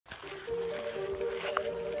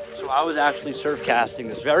I was actually surf casting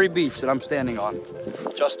this very beach that I'm standing on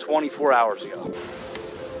just 24 hours ago.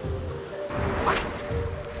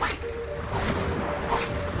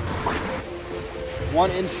 One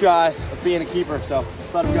inch shy of being a keeper, so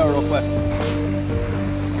let's let him go real quick.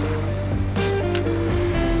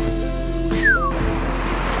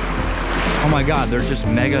 Oh my God, they're just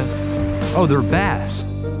mega. Oh, they're bass.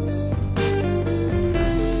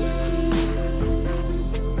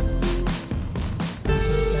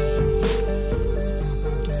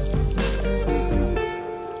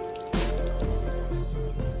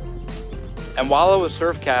 And while I was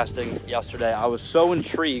surf casting yesterday, I was so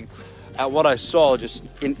intrigued at what I saw just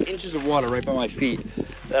in inches of water right by my feet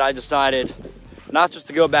that I decided not just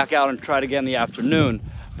to go back out and try it again in the afternoon,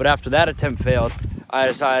 but after that attempt failed, I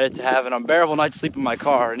decided to have an unbearable night's sleep in my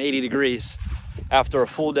car in 80 degrees after a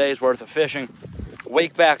full day's worth of fishing,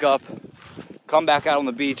 wake back up, come back out on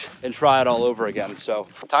the beach and try it all over again. So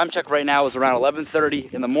time check right now is around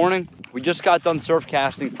 11:30 in the morning. We just got done surf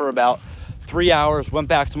casting for about 3 hours, went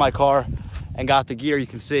back to my car and got the gear you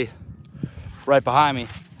can see right behind me.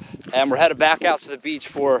 And we're headed back out to the beach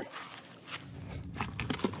for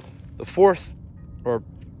the fourth, or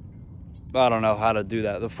I don't know how to do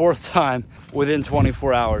that, the fourth time within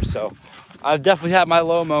 24 hours. So I've definitely had my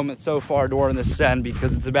low moment so far during this send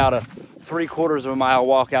because it's about a 3/4 of a mile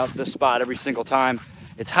walk out to this spot every single time.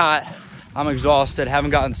 It's hot, I'm exhausted,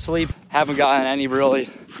 haven't gotten sleep, haven't gotten any really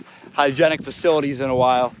hygienic facilities in a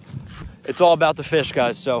while. It's all about the fish,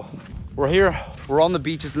 guys. So we're here, we're on the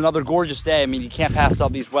beach. It's another gorgeous day. I mean, you can't pass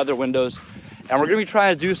up these weather windows. And we're gonna be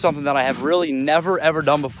trying to do something that I have really never ever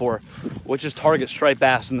done before, which is target striped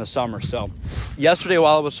bass in the summer. So yesterday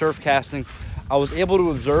while I was surf casting, I was able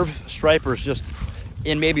to observe stripers just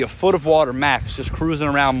in maybe a foot of water max, just cruising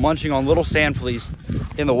around, munching on little sand fleas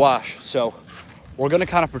in the wash. So we're gonna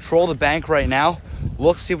kind of patrol the bank right now,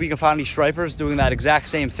 look, see if we can find any stripers doing that exact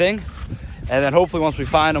same thing. And then hopefully once we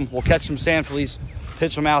find them, we'll catch some sand fleas,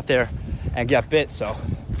 pitch them out there and get bit. So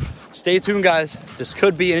stay tuned, guys. This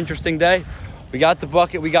could be an interesting day. We got the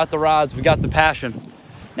bucket, we got the rods, we got the passion.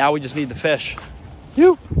 Now we just need the fish.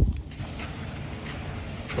 So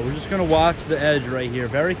we're just gonna watch the edge right here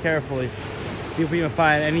very carefully. See if we can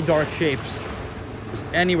find any dark shapes. Just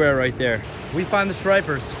anywhere right there. If we find the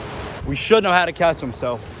stripers, we should know how to catch them.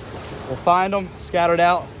 So we'll find them, scattered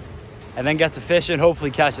out, and then get to fishing,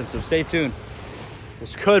 hopefully catching. So stay tuned.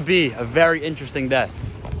 This could be a very interesting day.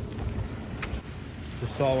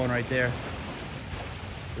 Just saw one right there.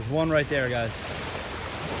 There's one right there, guys.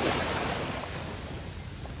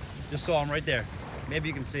 Just saw him right there. Maybe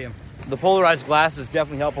you can see him. The polarized glasses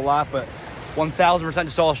definitely help a lot, but 1000%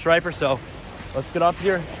 just saw a striper. So let's get up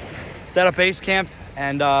here, set up base camp,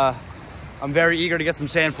 and I'm very eager to get some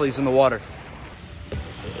sand fleas in the water.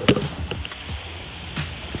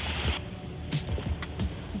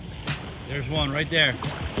 There's one right there.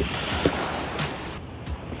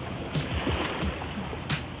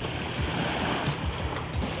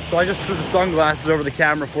 So I just threw the sunglasses over the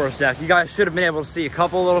camera for a sec. You guys should have been able to see a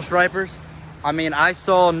couple little stripers. I mean, I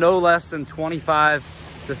saw no less than 25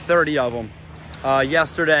 to 30 of them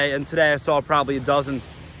yesterday, and today I saw probably a dozen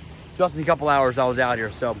just in a couple hours I was out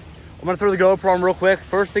here. So I'm gonna throw the GoPro on real quick.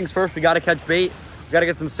 First things first, we gotta catch bait. We gotta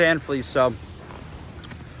get some sand fleas. So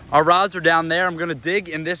our rods are down there. I'm gonna dig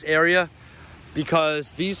in this area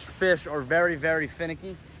because these fish are very, very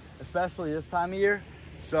finicky, especially this time of year.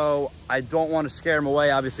 So I don't want to scare them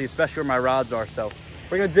away, obviously, especially where my rods are. So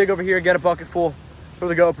we're gonna dig over here, get a bucket full, throw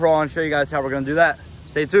the GoPro on, show you guys how we're gonna do that.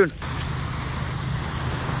 Stay tuned.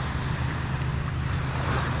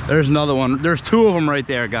 There's another one. There's two of them right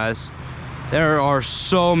there, guys. There are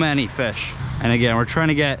so many fish. And again, we're trying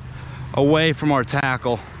to get away from our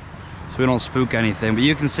tackle so we don't spook anything. But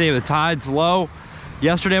you can see the tide's low.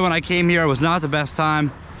 Yesterday when I came here, it was not the best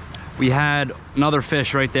time. We had another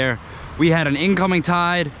fish right there. We had an incoming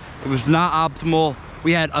tide. It was not optimal.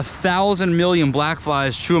 We had 1,000 million black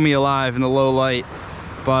flies chewing me alive in the low light.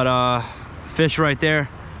 But fish right there.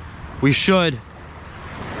 We should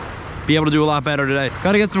be able to do a lot better today.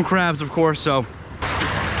 Gotta get some crabs, of course, so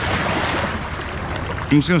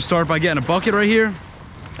I'm just gonna start by getting a bucket right here.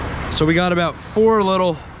 So we got about 4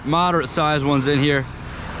 little moderate sized ones in here.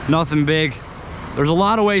 Nothing big. There's a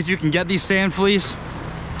lot of ways you can get these sand fleas,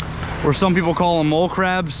 or some people call them mole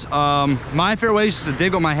crabs. My favorite way is just to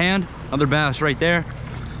dig with my hand. Another bass right there.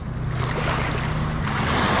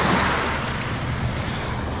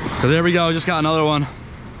 So there we go, just got another one.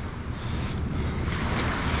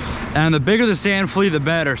 And the bigger the sand flea, the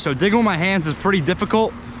better. So digging with my hands is pretty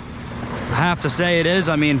difficult. I have to say it is.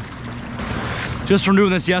 I mean, just from doing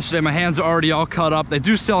this yesterday, my hands are already all cut up. They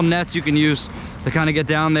do sell nets you can use to kind of get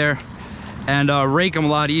down there and rake them a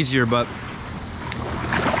lot easier. But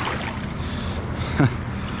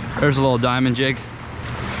there's a little diamond jig.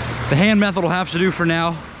 The hand method will have to do for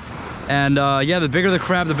now. And yeah, the bigger the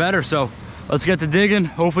crab, the better. So let's get to digging,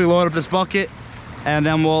 hopefully load up this bucket, and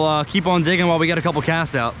then we'll keep on digging while we get a couple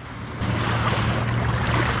casts out.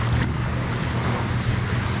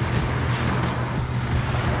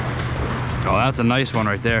 Oh, that's a nice one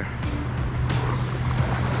right there.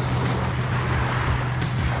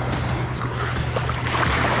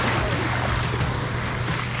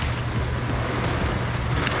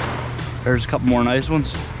 There's a couple more nice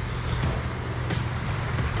ones.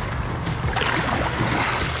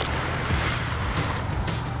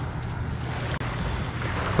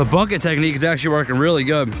 The bucket technique is actually working really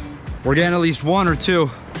good. We're getting at least one or two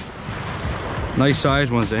nice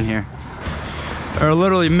sized ones in here. There are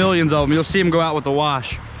literally millions of them. You'll see them go out with the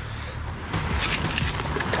wash.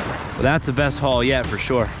 But that's the best haul yet for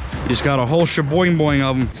sure. You just got a whole shaboing boing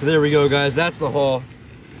of them. So there we go, guys. That's the haul.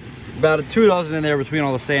 About 2 dozen in there between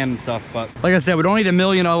all the sand and stuff. But like I said, we don't need a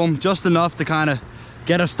million of them, just enough to kind of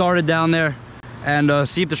get us started down there and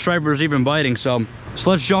see if the striper is even biting. So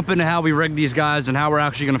let's jump into how we rig these guys and how we're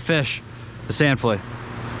actually going to fish the sand flea.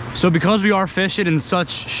 So because we are fishing in such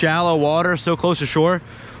shallow water, so close to shore,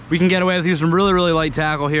 we can get away with using really, really light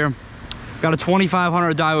tackle here. Got a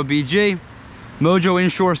 2500 Diawa BG, Mojo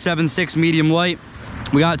inshore 7.6 medium light.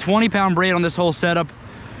 We got a 20-pound braid on this whole setup.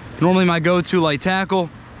 Normally my go-to light tackle.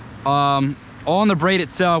 On the braid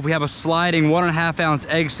itself, we have a sliding 1.5 ounce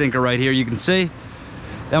egg sinker right here, you can see.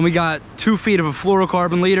 Then we got 2 feet of a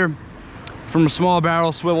fluorocarbon leader from a small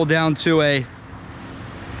barrel swivel down to a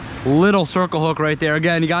little circle hook right there.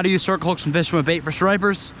 Again, you got to use circle hooks when fishing with bait for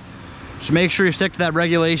stripers. So make sure you stick to that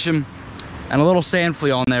regulation, and a little sand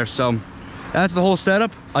flea on there. So that's the whole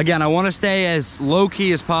setup. Again, I want to stay as low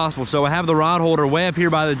key as possible. So I have the rod holder way up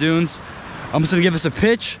here by the dunes. I'm just gonna give us a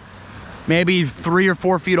pitch, maybe 3 or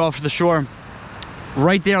 4 feet off to the shore,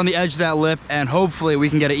 right there on the edge of that lip, and hopefully we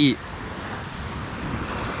can get a eat.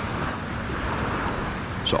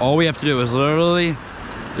 So all we have to do is literally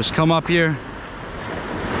just come up here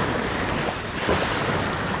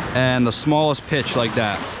and the smallest pitch like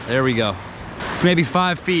that. There we go. Maybe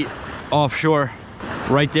 5 feet offshore,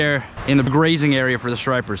 right there in the grazing area for the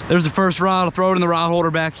stripers. There's the first rod. I'll throw it in the rod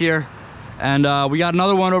holder back here. And we got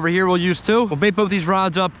another one over here we'll use too. We'll bait both these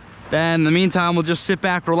rods up. Then in the meantime, we'll just sit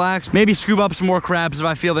back, relax, maybe scoop up some more crabs if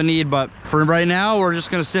I feel the need. But for right now, we're just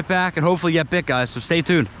gonna sit back and hopefully get bit, guys. So stay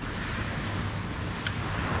tuned.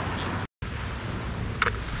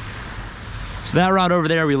 So that rod over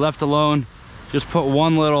there we left alone. Just put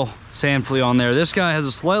one little sand flea on there. This guy has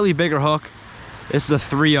a slightly bigger hook. This is a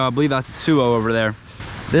 3-0, I believe that's a 2-0 over there.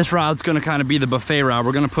 This rod's gonna kind of be the buffet rod.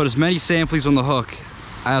 We're gonna put as many sand fleas on the hook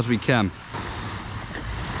as we can.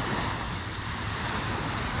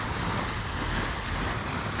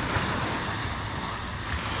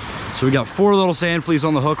 So we got 4 little sand fleas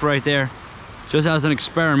on the hook right there, just as an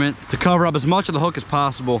experiment to cover up as much of the hook as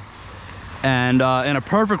possible. And in a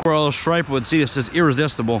perfect world, a striper would see this as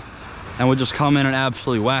irresistible and would just come in and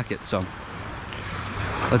absolutely whack it. So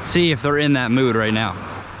let's see if they're in that mood right now.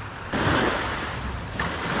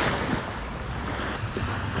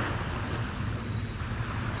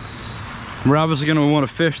 We're obviously going to want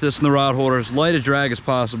to fish this in the rod holder as light a drag as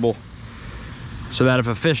possible, so that if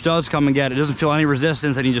a fish does come and get it, it doesn't feel any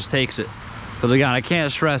resistance and he just takes it. Because again, I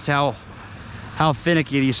can't stress how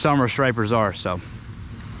finicky these summer stripers are. So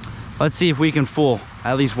let's see if we can fool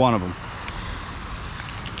at least one of them.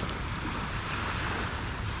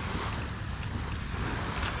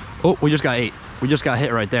 Oh, we just got 8. We just got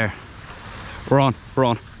hit right there. We're on,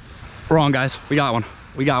 guys. We got one.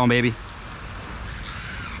 We got one, baby.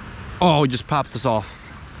 Oh, he just popped us off.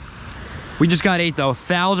 We just got 8 though.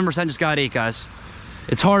 1000% just got 8, guys.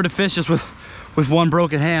 It's hard to fish just with one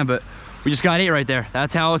broken hand, but we just got 8 right there.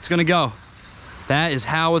 That's how it's gonna go. That is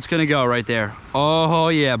how it's gonna go right there. Oh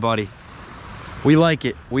yeah, buddy. We like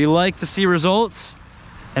it. We like to see results.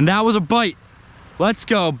 And that was a bite. Let's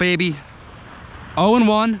go, baby.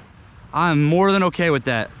 0-1. I'm more than okay with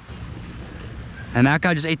that. And that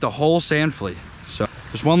guy just ate the whole sand flea. So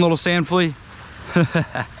just one little sand flea.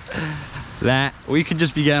 That we could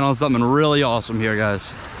just be getting on something really awesome here, guys.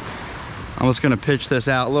 I'm just gonna pitch this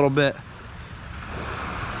out a little bit.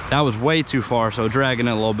 That was way too far, so dragging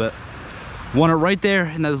it a little bit. Want it right there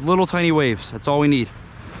in those little tiny waves. That's all we need.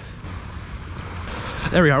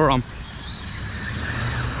 There we are. We're on.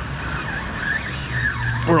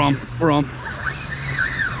 We're on.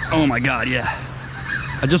 Oh my God, yeah.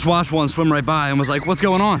 I just watched one swim right by and was like, what's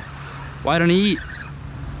going on? Why don't he eat?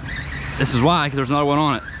 This is why, because there's another one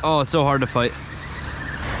on it. Oh, it's so hard to fight.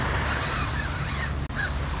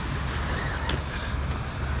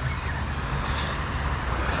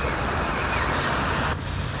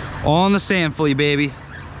 On the sand flea, baby.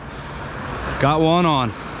 Got one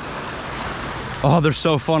on. Oh, they're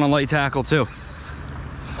so fun on light tackle too.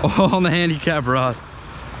 Oh, on the handicap rod.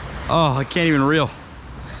 Oh, I can't even reel.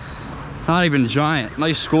 Not even giant.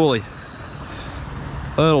 Nice schoolie.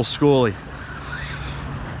 Little schoolie.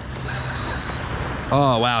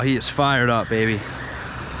 Oh, wow, he is fired up, baby.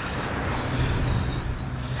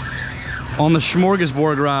 On the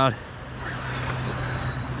smorgasbord rod.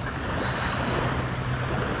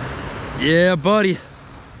 Yeah, buddy.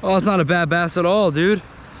 Oh, it's not a bad bass at all, dude.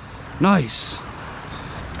 Nice.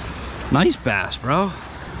 Nice bass, bro.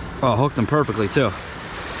 Oh, hooked him perfectly, too.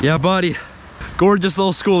 Yeah, buddy. Gorgeous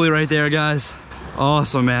little schoolie right there, guys.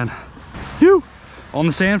 Awesome, man. Phew. On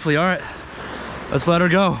the sand flea. All right. Let's let her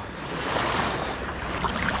go.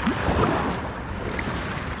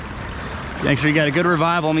 Make sure you got a good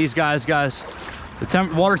revival on these guys.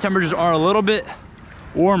 The water temperatures are a little bit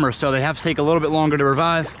warmer, so they have to take a little bit longer to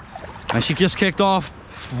revive. And she just kicked off.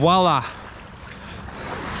 Voila.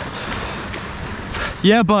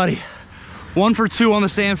 Yeah, buddy. 1 for 2 on the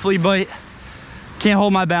sand flea bite. Can't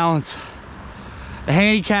hold my balance. The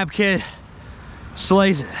handicap kid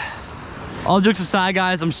slays it. All jokes aside,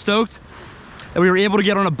 guys, I'm stoked that we were able to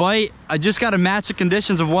get on a bite. I just got to match the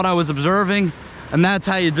conditions of what I was observing, and that's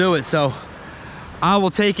how you do it. So I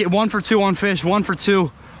will take it. 1 for 2 on fish, 1 for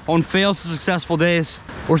 2 on fails to successful days,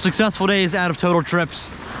 or successful days out of total trips.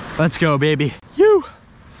 Let's go, baby. You.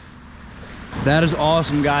 That is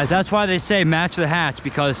awesome, guys. That's why they say match the hatch,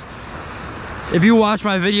 because if you watched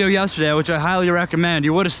my video yesterday, which I highly recommend,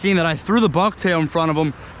 you would have seen that I threw the bucktail in front of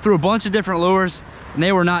them, threw a bunch of different lures, and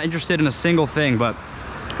they were not interested in a single thing. But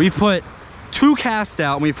we put 2 casts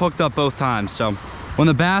out and we've hooked up both times. So when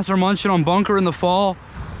the bass are munching on bunker in the fall,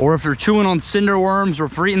 or if they're chewing on cinder worms or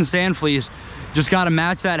if they're eating sand fleas, just got to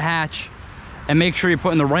match that hatch and make sure you're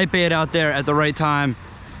putting the right bait out there at the right time,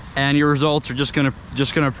 and your results are just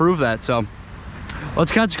gonna prove that. So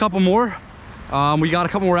let's catch a couple more. We got a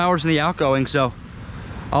couple more hours in the outgoing, so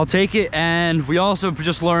I'll take it. And we also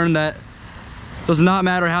just learned that it does not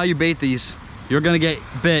matter how you bait these, you're gonna get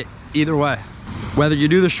bit either way. Whether you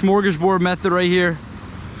do the smorgasbord method right here,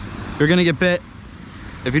 you're gonna get bit.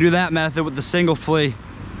 If you do that method with the single flea,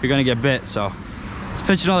 you're gonna get bit. So let's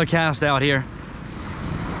pitch another cast out here.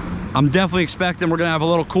 I'm definitely expecting we're gonna have a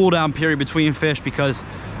little cool down period between fish because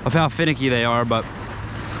of how finicky they are, but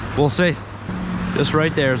we'll see. This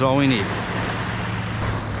right there is all we need.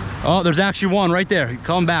 Oh, there's actually one right there.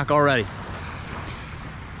 Coming back already.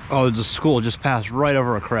 Oh, there's a school just passed right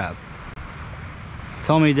over a crab.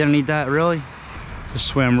 Tell me he didn't eat that, really? Just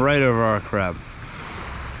swam right over our crab.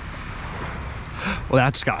 Well,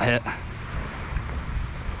 that just got hit.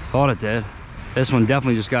 Thought it did. This one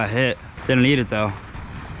definitely just got hit. Didn't eat it though.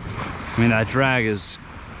 I mean, that drag is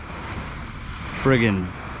friggin'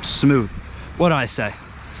 smooth. What did I say?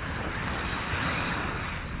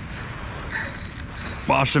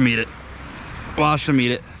 Watch them eat it. Watch them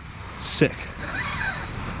eat it. Sick.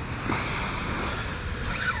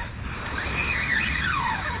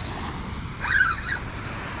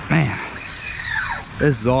 Man,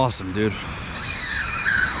 this is awesome, dude.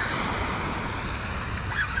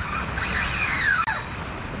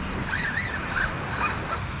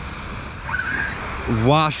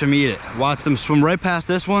 Watch them eat it. Watch them swim right past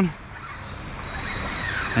this one,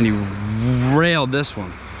 and he railed this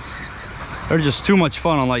one. They're just too much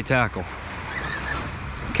fun on light tackle.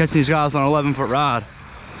 Catching these guys on an 11-foot rod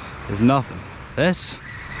is nothing. This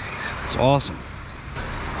is awesome.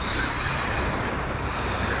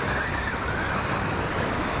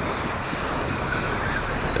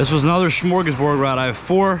 This was another smorgasbord rod. I have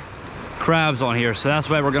 4 crabs on here, so that's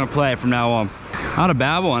why we're gonna play it from now on. Not a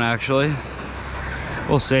bad one, actually.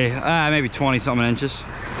 We'll see. Maybe 20-something inches.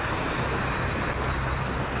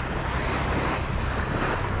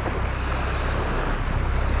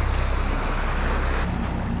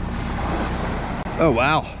 Oh,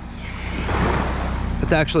 wow.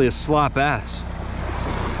 That's actually a slot bass.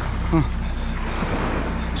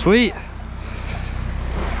 Huh. Sweet.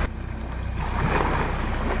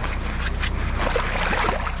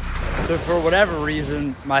 So for whatever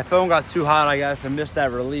reason, my phone got too hot, I guess. I missed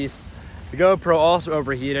that release. The GoPro also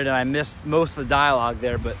overheated and I missed most of the dialogue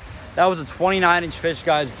there, but that was a 29-inch fish,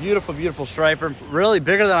 guys. Beautiful, beautiful striper. Really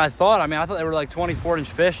bigger than I thought. I mean, I thought they were like 24-inch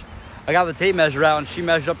fish. I got the tape measure out and she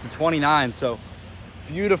measured up to 29, so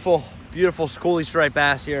beautiful, beautiful schoolie stripe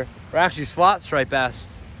bass here. Or actually slot stripe bass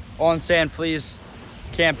on sand fleas.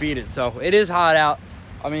 Can't beat it. So it is hot out.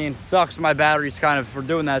 I mean, sucks my batteries kind of for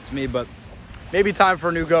doing that to me, but maybe time for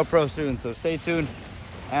a new GoPro soon. So stay tuned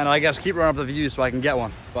and I guess keep running up the views so I can get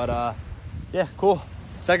one. But yeah, cool.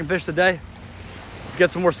 Second fish today. Let's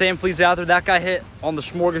get some more sand fleas out there. That guy hit on the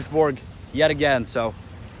smorgasbord yet again, so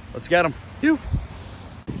let's get him. Phew.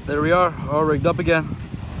 There we are, all rigged up again.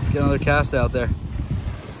 Let's get another cast out there.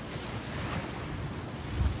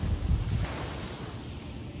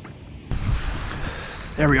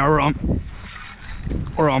 There we are, we're on.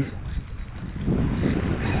 We're on.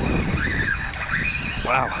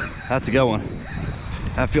 Wow, that's a good one.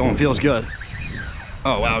 That feeling feels good.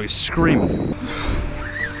 Oh wow, he's screaming.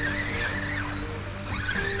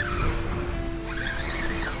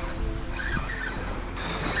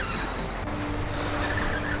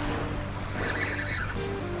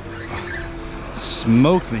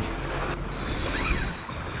 Smoked me.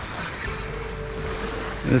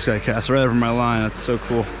 This guy casts right over my line. That's so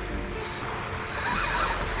cool.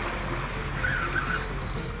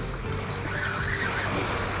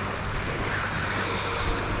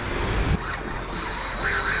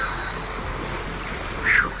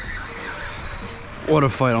 What a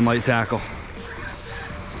fight on light tackle.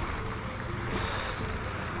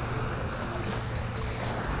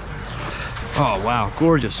 Oh wow,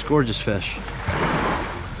 gorgeous, gorgeous fish.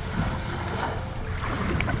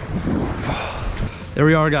 There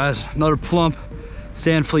we are, guys. Another plump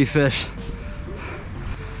sand flea fish.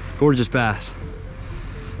 Gorgeous bass.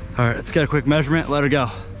 All right, let's get a quick measurement, let her go.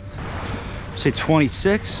 Say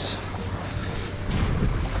 26,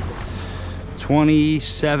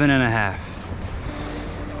 27 and a half.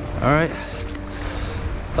 All right,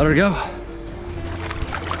 let her go.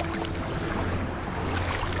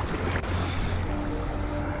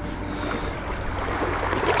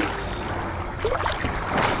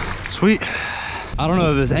 Sweet. I don't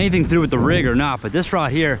know if there's anything to do with the rig or not, but this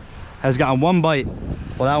rod here has gotten one bite.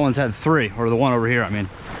 Well, that one's had three, or the one over here, I mean.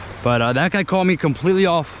 But that guy caught me completely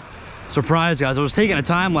off surprise, guys. I was taking a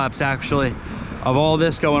time lapse actually of all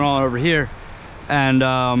this going on over here.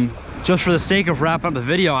 And just for the sake of wrapping up the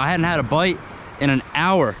video, I hadn't had a bite in an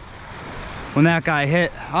hour when that guy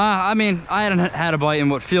hit. I mean, I hadn't had a bite in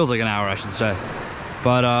what feels like an hour, I should say.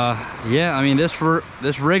 But yeah, I mean, this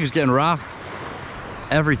rig is getting rocked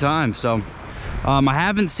every time. So I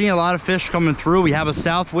haven't seen a lot of fish coming through. We have a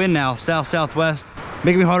south wind now, south-southwest,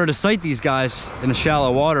 making me harder to sight these guys in the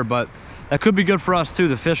shallow water, but that could be good for us too.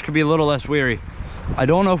 The fish could be a little less weary. I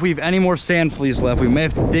don't know if we have any more sand fleas left. We may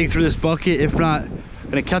have to dig through this bucket. If not,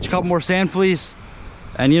 gonna catch a couple more sand fleas,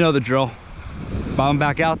 and you know the drill. Bob them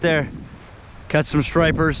back out there, catch some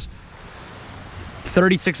stripers.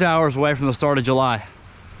 36 hours away from the start of July.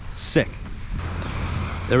 Sick.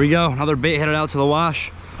 There we go, another bait headed out to the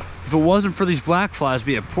wash. If it wasn't for these black flies, it'd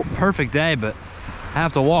be a perfect day, but I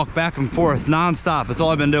have to walk back and forth non-stop. That's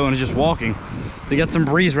all I've been doing, is just walking to get some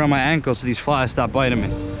breeze around my ankles so these flies stop biting me.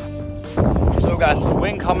 So guys, with the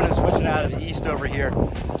wind coming and switching out of the east over here,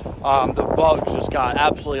 the bugs just got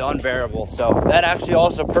absolutely unbearable. So that actually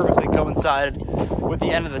also perfectly coincided with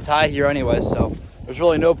the end of the tide here anyway. So there's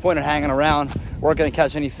really no point in hanging around. Weren't gonna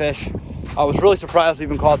catch any fish. I was really surprised we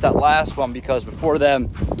even caught that last one, because before them,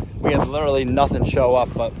 we had literally nothing show up.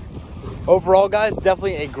 But overall, guys,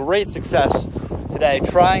 definitely a great success today.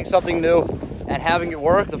 Trying something new and having it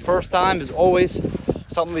work the first time is always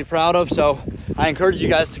something to be proud of. So I encourage you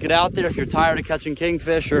guys to get out there if you're tired of catching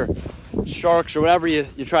kingfish or sharks or whatever you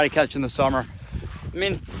try to catch in the summer. I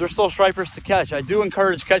mean, there's still stripers to catch. I do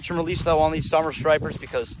encourage catch and release though on these summer stripers,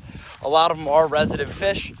 because a lot of them are resident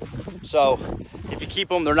fish. So if you keep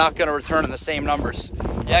them, they're not going to return in the same numbers.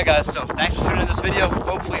 Yeah, guys, so thanks for tuning in this video.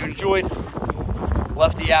 Hopefully you enjoyed.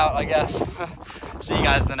 Lefty out, I guess. See you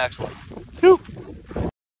guys in the next one. Whew.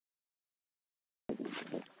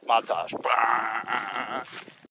 Montage.